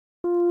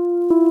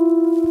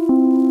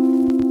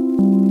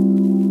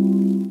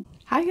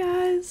Hi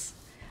guys.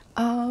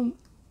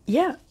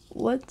 Yeah,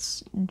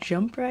 let's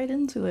jump right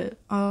into it.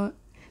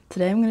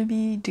 Today I'm gonna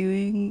be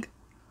doing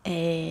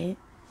a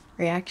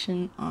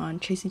reaction on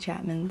Tracy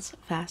Chapman's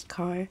Fast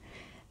Car.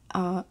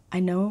 I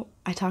know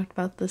I talked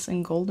about this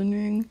in Golden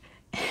Ring,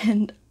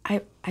 and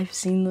I've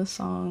seen the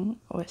song,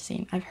 or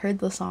I've heard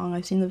the song,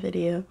 I've seen the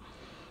video,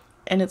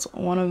 and it's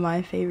one of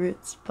my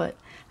favorites, but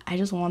I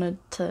just wanted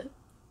to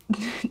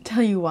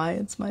tell you why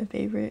it's my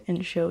favorite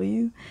and show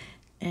you.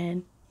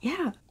 And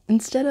yeah,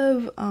 instead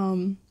of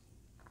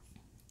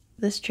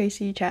this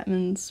Tracy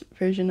Chapman's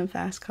version of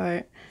Fast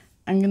Car,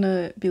 I'm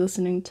gonna be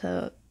listening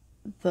to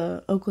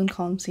the Oakland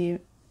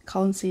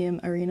Coliseum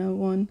Arena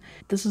one.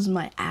 This is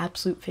my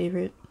absolute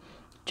favorite.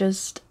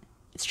 It's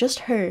just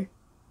her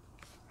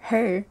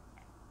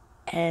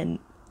and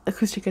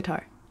acoustic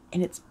guitar,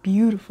 and it's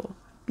beautiful,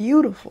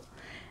 beautiful.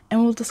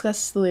 And we'll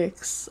discuss the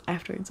lyrics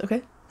afterwards,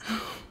 okay?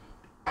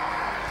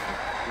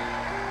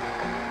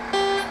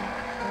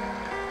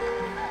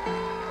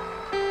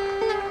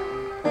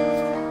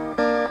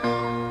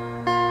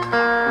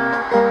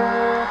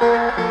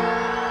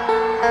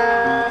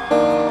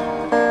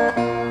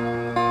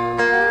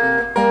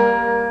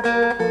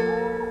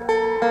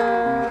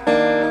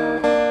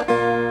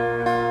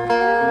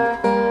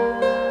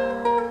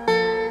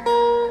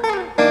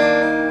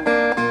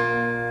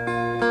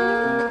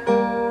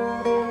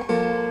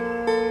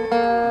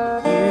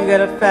 You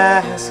got a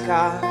fast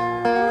car,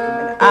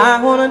 and I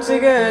wanna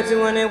take her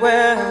to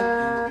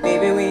anywhere.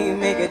 Maybe we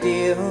make a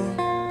deal.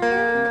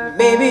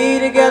 Maybe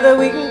together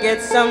we can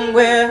get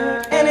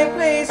somewhere. Any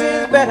place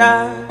is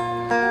better.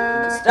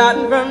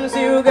 Starting from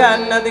zero,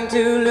 got nothing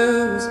to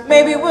lose.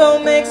 Maybe we'll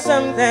make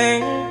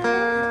something.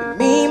 But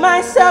me,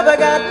 myself, I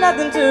got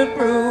nothing to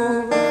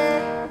prove.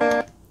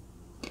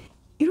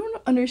 You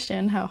don't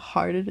understand how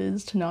hard it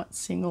is to not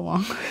sing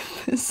along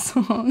with this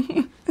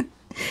song.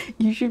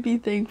 You should be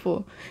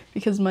thankful,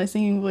 because my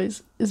singing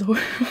voice is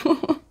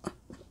horrible.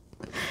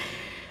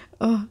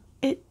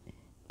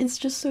 It's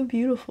just so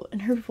beautiful,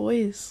 and her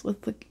voice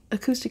with the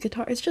acoustic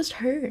guitar, it's just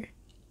her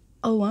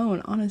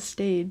alone on a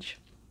stage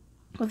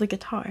with a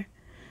guitar.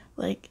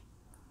 Like,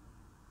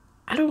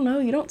 I don't know,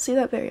 you don't see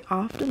that very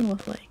often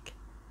with like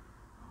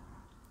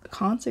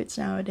concerts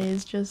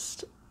nowadays,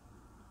 just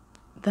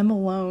them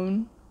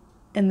alone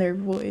and their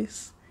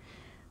voice.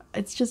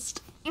 It's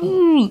just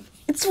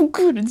it's so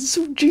good, it's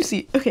so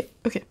juicy. Okay.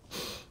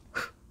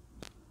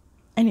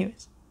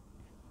 Anyways,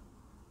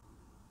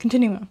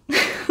 continuing on.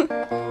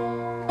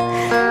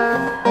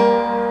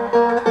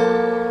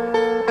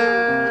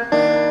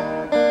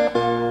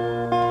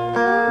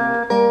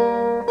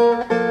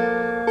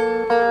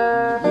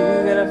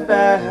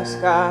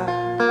 Fast car,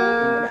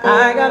 and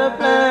I got a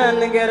plan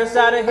to get us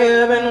out of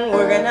here. Been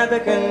working at the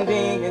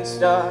convenience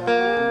store.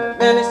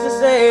 Managed to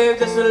save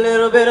just a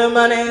little bit of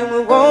money. We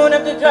won't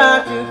have to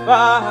drive too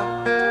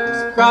far.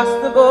 Just cross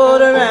the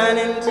border and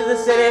into the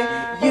city.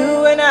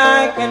 You and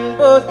I can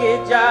both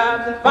get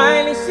jobs and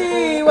finally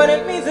see what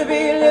it means to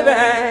be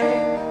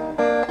living.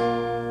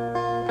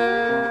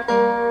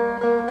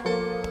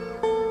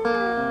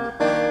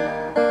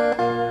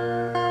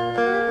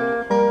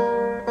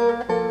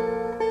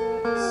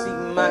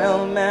 My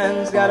old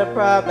man's got a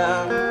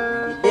problem.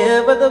 He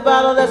live with a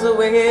bottle, that's the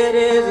way it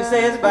is. He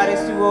says his body's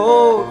too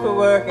old for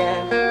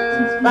working,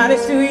 his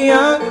body's too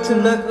young to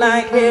look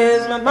like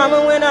his. My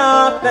mama went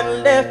off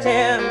and left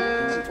him.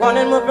 She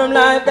wanted more from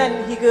life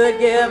than he could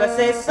give. I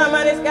say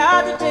somebody's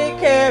got to take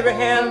care of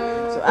him,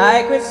 so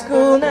I quit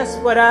school and that's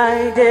what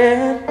I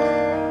did.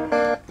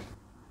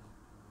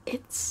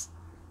 It's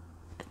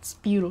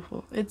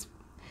beautiful. It's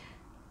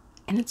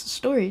a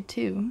story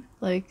too.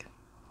 Like,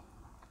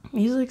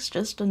 music's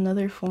just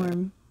another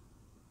form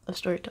of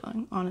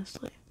storytelling,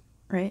 honestly,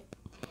 right?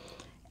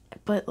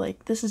 But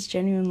like, this is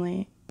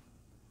genuinely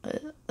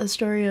a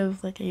story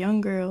of like a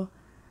young girl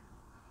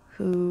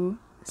who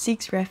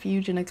seeks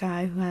refuge in a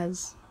guy who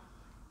has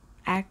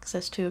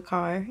access to a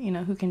car, you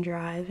know, who can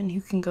drive and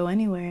who can go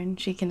anywhere, and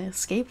she can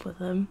escape with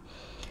him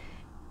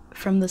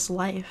from this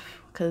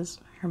life because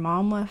her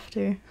mom left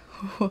her.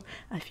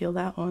 I feel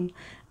that one.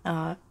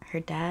 Her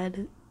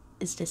dad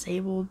is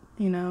disabled,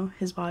 you know,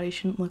 his body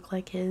shouldn't look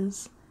like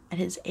his at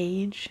his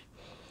age.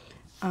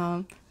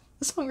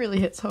 This song really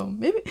hits home.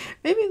 Maybe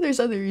there's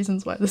other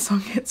reasons why the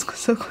song hits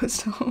so close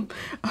to home.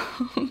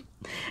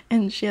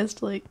 And she has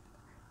to like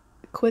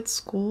quit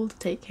school to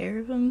take care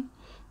of him,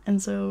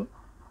 and so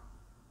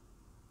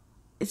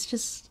it's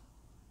just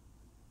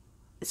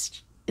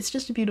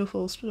a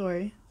beautiful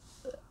story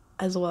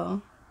as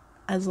well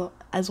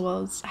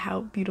as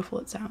how beautiful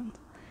it sounds.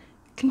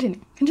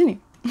 Continue.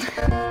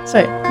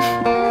 Sorry.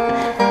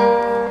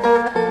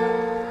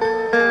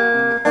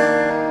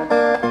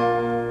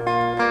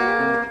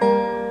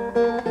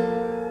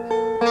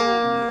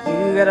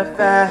 You got a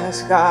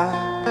fast car,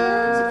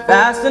 is it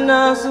fast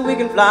enough so we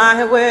can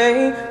fly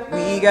away?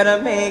 We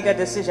gotta make a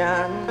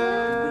decision.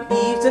 We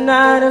leave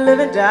tonight or live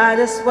and die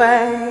this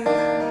way.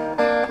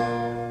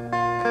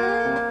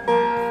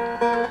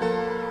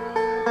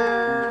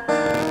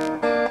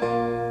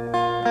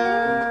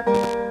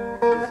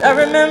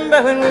 I remember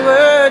when we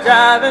were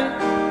driving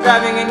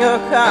in your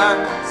car.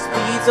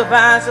 Speed so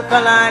fast I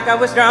felt like I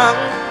was drunk.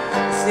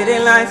 The city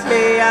lights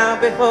lay out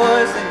before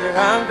us, and your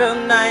arm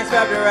felt nice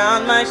wrapped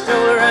around my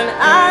shoulder. And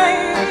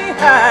I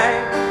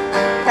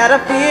had a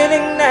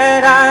feeling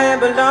that I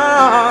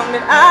belonged,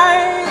 and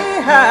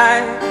I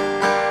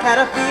had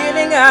a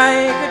feeling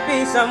I could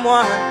be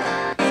someone,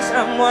 be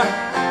someone,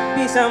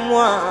 be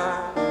someone.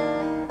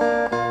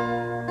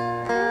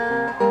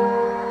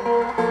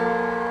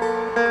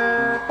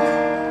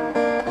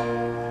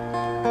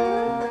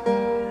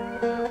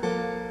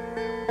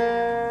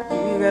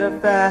 Got a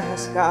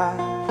fast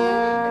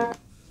car.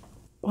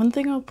 One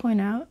thing I'll point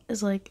out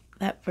is like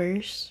that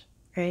verse,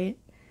 right?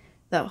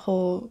 That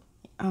whole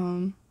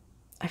I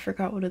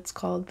forgot what it's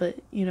called, but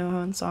you know how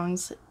in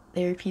songs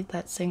they repeat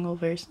that single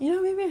verse. You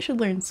know, maybe I should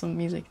learn some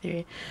music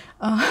theory.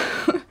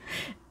 That,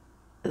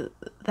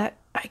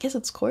 I guess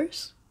it's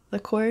chorus. The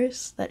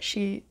chorus that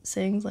she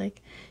sings,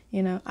 like,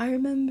 you know, I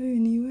remember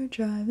when you were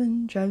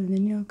driving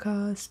in your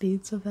car,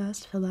 speed so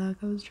fast, felt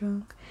like I was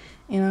drunk.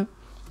 You know,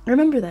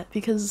 remember that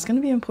because it's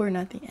gonna be important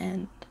at the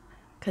end.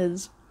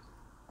 Because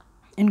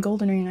in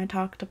Golden Ring I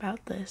talked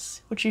about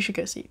this, which you should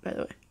go see, by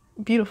the way.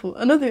 Beautiful,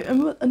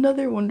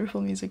 another wonderful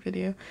music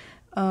video.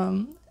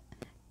 And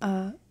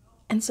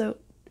so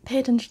pay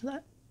attention to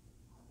that,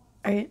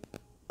 alright?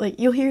 Like,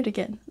 you'll hear it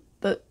again,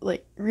 but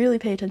like really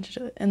pay attention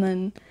to it, and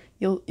then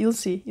you'll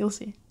see.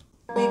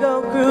 We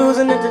go cruise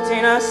and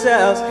entertain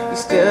ourselves. You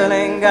still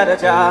ain't got a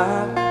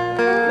job.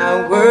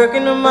 Now work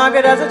in the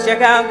market as a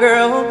checkout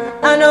girl.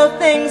 I know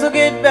things will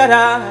get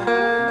better.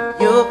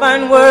 You'll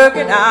find work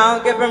and I'll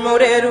get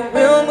promoted.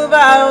 We'll move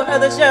out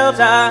of the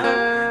shelter,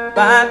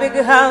 buy a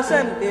bigger house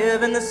and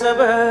live in the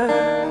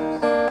suburbs.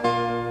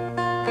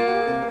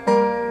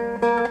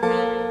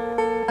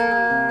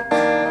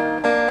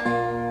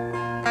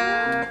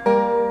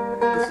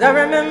 I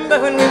remember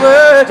when we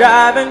were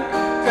driving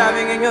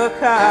in your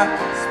car.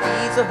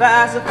 Speed so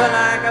fast I felt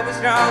like I was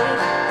drunk.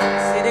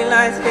 City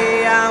lights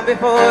lay out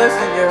before us,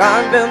 and your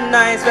arm felt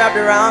nice wrapped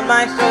around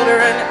my shoulder.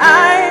 And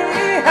I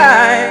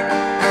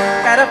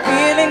had a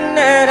feeling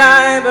that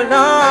I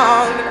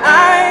belonged. And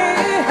I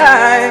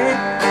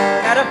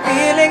had a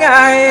feeling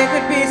I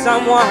could be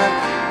someone,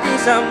 be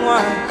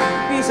someone,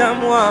 be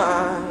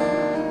someone.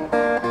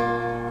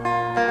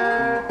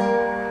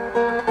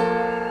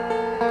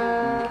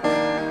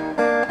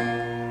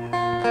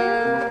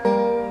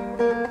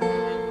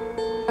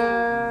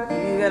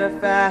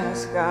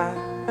 Fast car.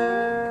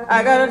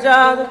 I got a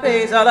job that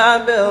pays all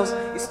our bills.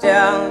 You stay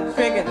out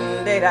drinking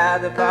late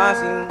at the bar,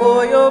 seeing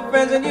more your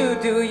friends than you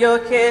do your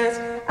kids.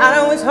 I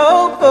always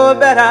hope for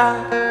better,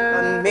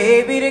 but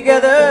maybe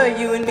together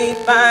you and me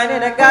find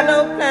it. I got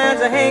no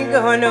plans, I ain't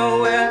going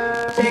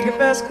nowhere. Take a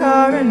fast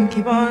car and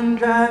keep on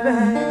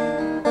driving.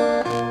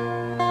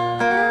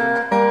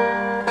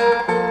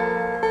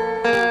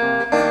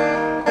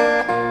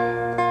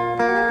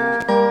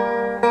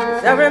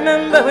 I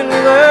remember when we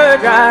were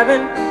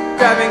driving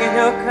in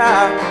your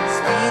car.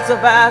 Speed so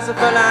fast I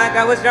felt like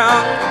I was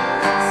drunk.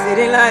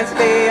 City lights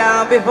lay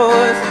out before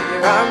us, and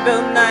your arm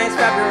felt nice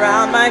wrapped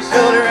around my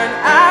shoulder. And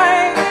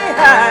I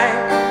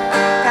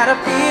had a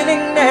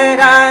feeling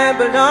that I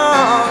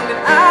belonged.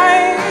 And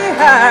I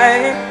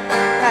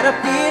had a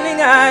feeling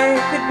I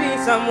could be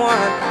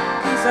someone,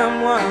 be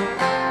someone,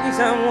 be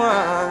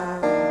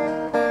someone.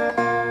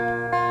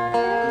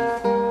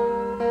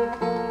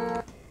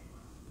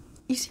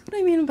 You see what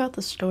I mean about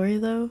the story,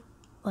 though?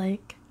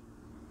 Like,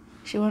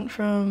 she went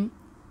from,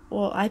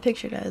 well, I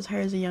pictured it as her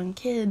as a young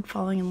kid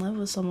falling in love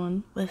with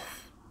someone with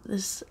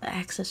this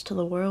access to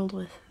the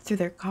world through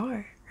their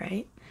car,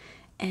 right?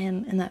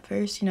 And in that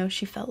verse, you know,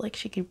 she felt like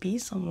she could be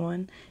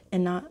someone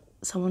and not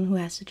someone who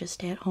has to just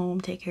stay at home,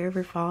 take care of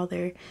her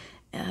father,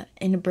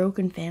 in a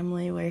broken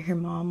family where her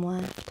mom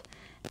left.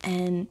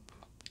 And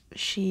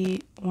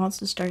she wants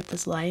to start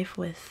this life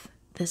with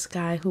this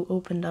guy who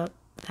opened up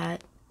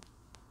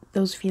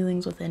those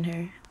feelings within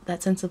her,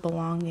 that sense of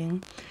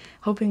belonging,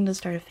 hoping to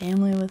start a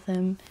family with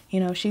him. You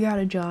know, she got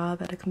a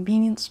job at a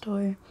convenience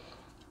store,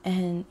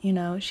 and, you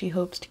know, she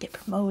hopes to get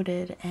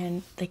promoted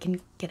and they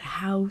can get a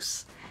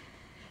house.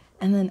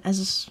 And then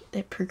as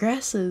it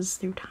progresses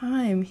through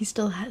time, he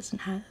still doesn't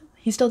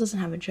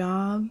have a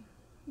job.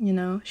 You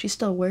know, she's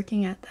still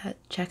working at that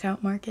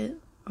checkout market,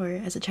 or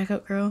as a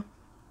checkout girl.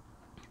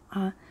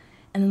 And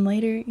then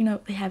later, you know,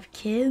 they have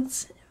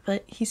kids,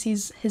 but he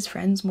sees his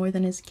friends more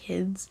than his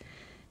kids.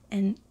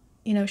 And,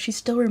 you know, she's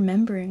still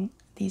remembering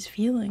these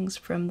feelings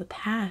from the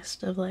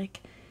past of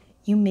like,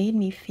 you made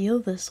me feel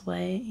this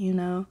way, you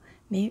know,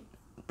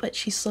 but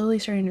she's slowly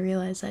starting to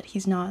realize that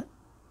he's not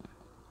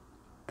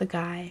the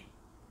guy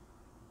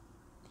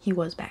he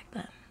was back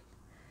then,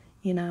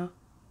 you know.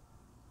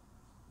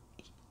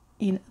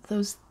 You know,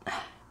 those...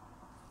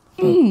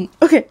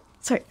 Okay,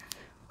 sorry.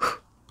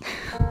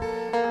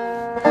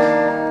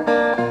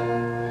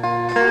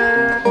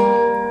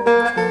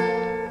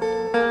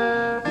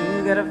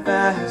 A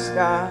fast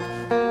car,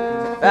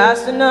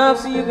 fast enough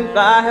so you can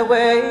fly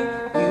away.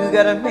 You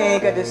gotta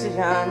make a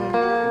decision.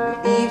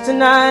 We leave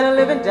tonight or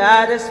live and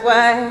die this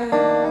way.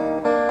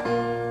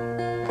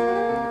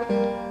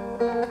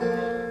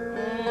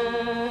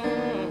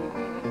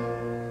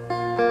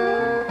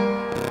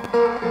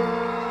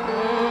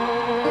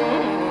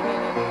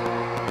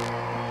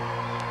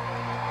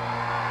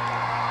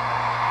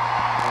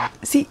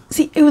 See,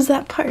 it was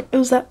that part. It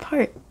was that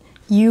part.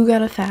 You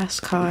got a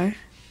fast car.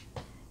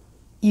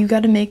 You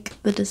got to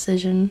make the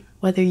decision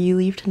whether you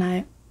leave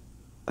tonight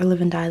or live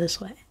and die this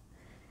way.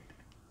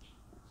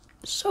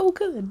 So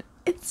good.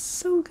 It's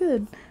so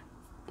good.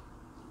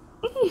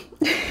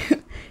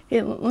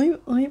 Here,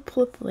 let me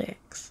pull up the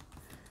lyrics.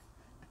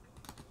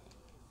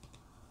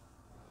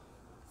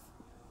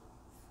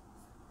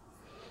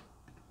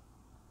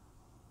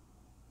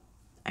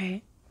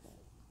 Alright.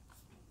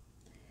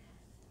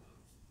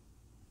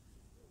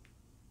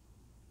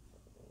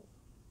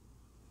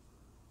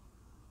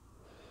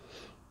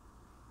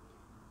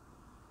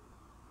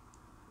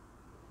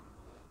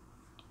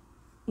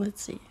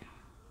 Let's see.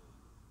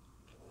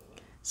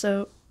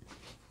 So,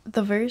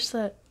 the verse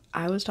that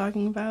I was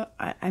talking about,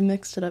 I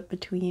mixed it up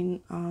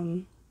between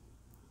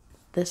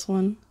this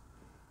one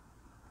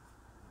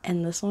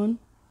and this one.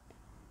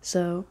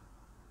 So,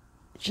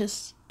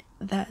 just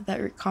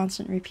that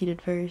constant repeated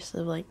verse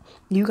of like,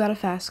 you got a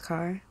fast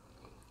car.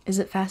 Is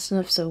it fast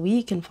enough so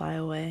we can fly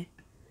away?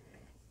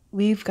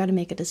 We've got to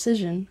make a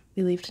decision.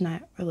 We leave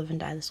tonight or live and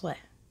die this way.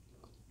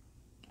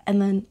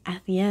 And then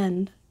at the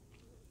end,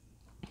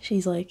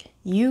 she's like,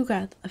 you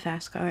got a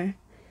fast car.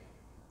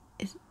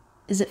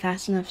 Is it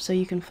fast enough so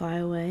you can fly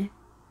away?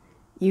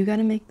 You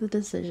gotta make the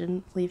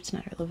decision, leave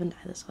tonight or live and die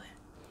this way.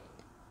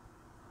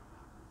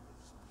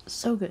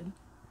 So good.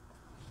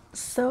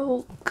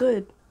 So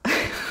good.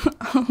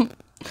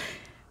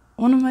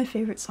 One of my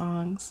favorite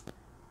songs.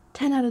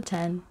 10 out of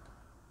 10.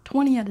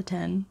 20 out of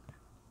 10.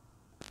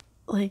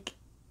 Like,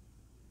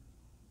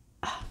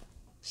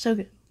 so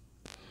good.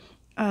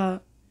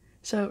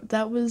 So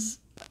that was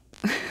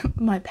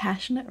my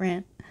passionate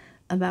rant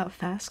about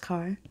Fast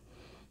Car.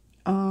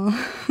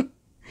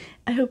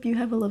 I hope you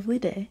have a lovely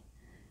day.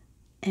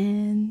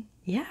 And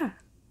yeah,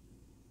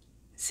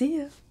 see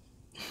ya.